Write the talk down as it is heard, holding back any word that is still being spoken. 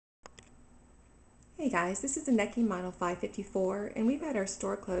Hey guys, this is the Necchi Model 554, and we've had our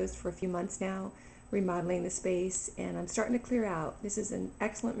store closed for a few months now, remodeling the space, and I'm starting to clear out. This is an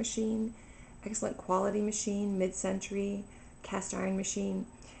excellent machine, excellent quality machine, mid-century cast iron machine,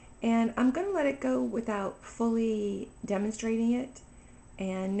 and I'm going to let it go without fully demonstrating it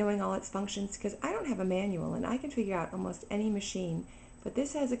and knowing all its functions because I don't have a manual and I can figure out almost any machine, but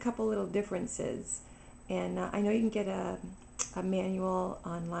this has a couple little differences, and I know you can get a manual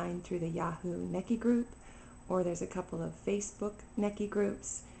online through the Yahoo Necchi group, or there's a couple of Facebook Necchi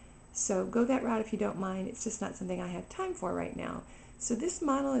groups. So go that route if you don't mind. It's just not something I have time for right now. So this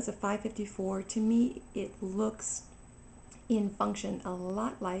model is a 554. To me, it looks in function a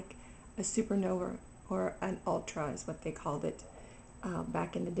lot like a Supernova or an Ultra is what they called it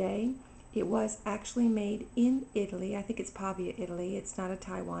back in the day. It was actually made in Italy. I think it's Pavia, Italy. It's not a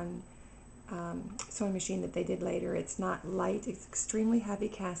Taiwan sewing machine that they did later. It's not light, it's extremely heavy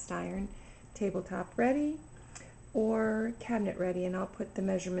cast iron, tabletop ready or cabinet ready, and I'll put the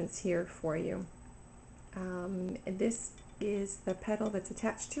measurements here for you. This is the pedal that's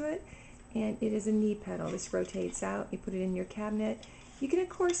attached to it, and it is a knee pedal. This rotates out, you put it in your cabinet. You can of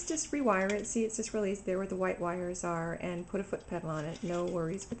course just rewire it. See, it's just released there where the white wires are, and put a foot pedal on it. No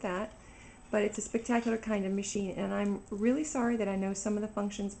worries with that. But it's a spectacular kind of machine, and I'm really sorry that I know some of the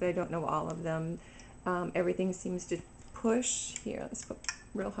functions, but I don't know all of them. Everything seems to push. Here, let's put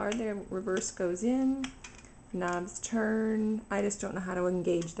real hard there. Reverse goes in, knobs turn. I just don't know how to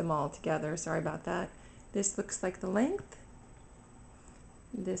engage them all together. Sorry about that. This looks like the length.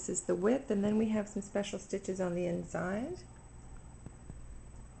 This is the width, and then we have some special stitches on the inside.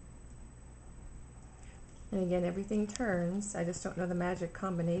 And again, everything turns. I just don't know the magic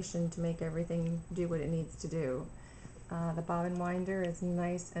combination to make everything do what it needs to do. The bobbin winder is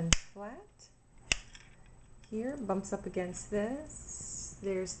nice and flat. Here, bumps up against this.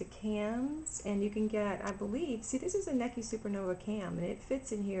 There's the cams, and you can get, I believe, see, this is a Necchi Supernova cam, and it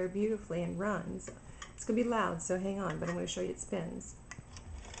fits in here beautifully and runs. It's going to be loud, so hang on, but I'm going to show you it spins.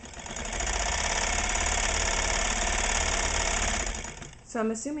 So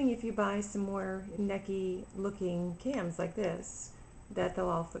I'm assuming if you buy some more Necchi looking cams like this, that they'll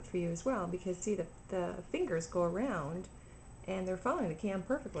all fit for you as well, because see, the fingers go around and they're following the cam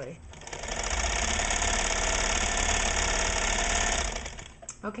perfectly.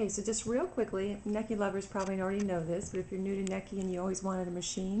 Okay, so just real quickly, Necchi lovers probably already know this, but if you're new to Necchi and you always wanted a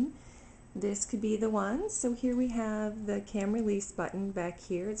machine, this could be the one. So here we have the cam release button back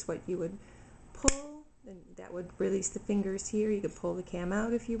here. It's what you would pull. And that would release the fingers here. You could pull the cam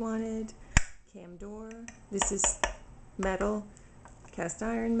out if you wanted. Cam door. This is metal, cast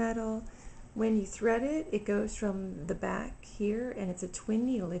iron metal. When you thread it, it goes from the back here, and it's a twin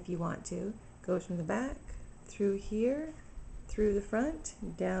needle if you want to. It goes from the back through here, through the front,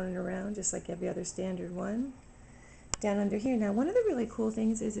 down and around, just like every other standard one. Down under here. Now, one of the really cool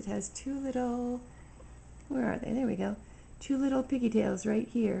things is it has two little, where are they? There we go. Two little piggy tails right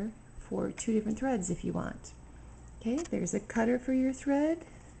here for two different threads if you want. Okay, there's a cutter for your thread.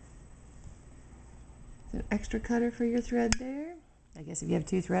 There's an extra cutter for your thread there. I guess if you have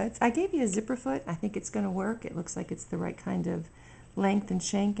two threads. I gave you a zipper foot. I think it's going to work. It looks like it's the right kind of length and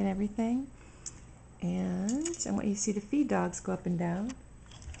shank and everything. And I want you to see the feed dogs go up and down.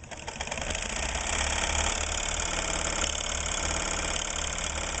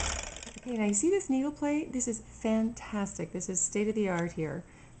 Okay, now you see this needle plate? This is fantastic. This is state of the art here.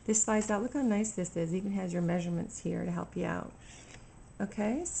 This slides out. Look how nice this is. It even has your measurements here to help you out.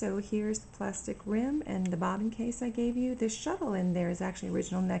 Okay, so here's the plastic rim and the bobbin case I gave you. This shuttle in there is actually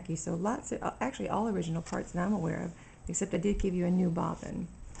original Necchi, so lots of, actually all original parts that I'm aware of, except I did give you a new bobbin.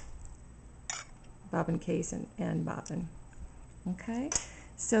 Bobbin case and bobbin. Okay,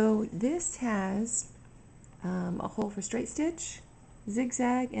 so this has a hole for straight stitch,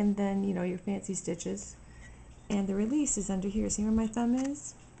 zigzag, and then, you know, your fancy stitches. And the release is under here. See where my thumb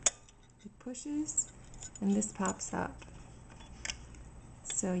is? It pushes, and this pops up.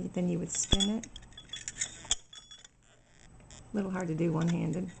 So then you would spin it. A little hard to do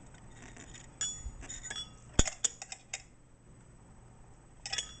one-handed.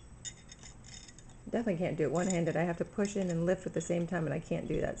 Definitely can't do it one-handed. I have to push in and lift at the same time, and I can't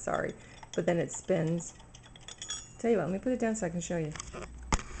do that, sorry. But then it spins. Tell you what, let me put it down so I can show you.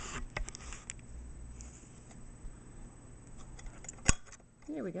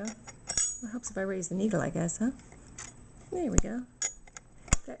 There we go. It helps if I raise the needle, I guess, huh? There we go.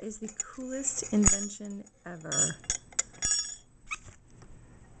 That is the coolest invention ever. Do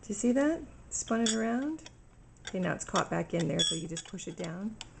you see that? Spun it around. Okay, now it's caught back in there, so you just push it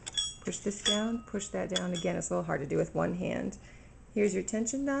down. Push this down, push that down. Again, it's a little hard to do with one hand. Here's your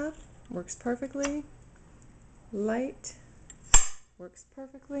tension knob. works perfectly. Light works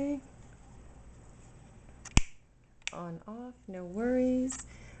perfectly. On, off, no worries.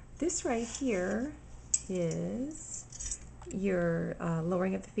 This right here is your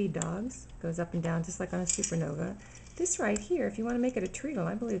lowering of the feed dogs. Goes up and down just like on a supernova. This right here, if you want to make it a treadle,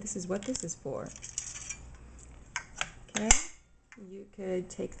 I believe this is what this is for. Okay, you could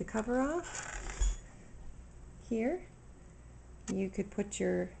take the cover off here. You could put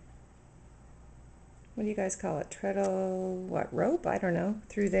your, what do you guys call it, treadle, what, rope? I don't know,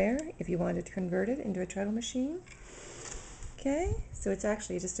 through there if you wanted to convert it into a treadle machine. Okay, so it's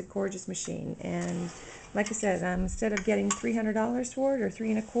actually just a gorgeous machine, and like I said, instead of getting $300 for it or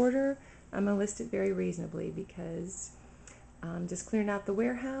 $325, I'm gonna list it very reasonably because I'm just clearing out the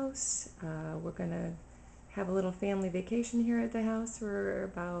warehouse. We're gonna have a little family vacation here at the house for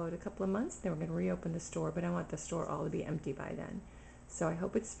about a couple of months. Then we're gonna reopen the store, but I want the store all to be empty by then. So I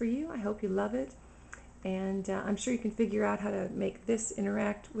hope it's for you. I hope you love it, and I'm sure you can figure out how to make this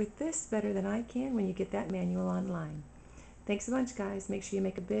interact with this better than I can when you get that manual online. Thanks a bunch, guys. Make sure you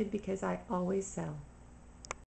make a bid because I always sell.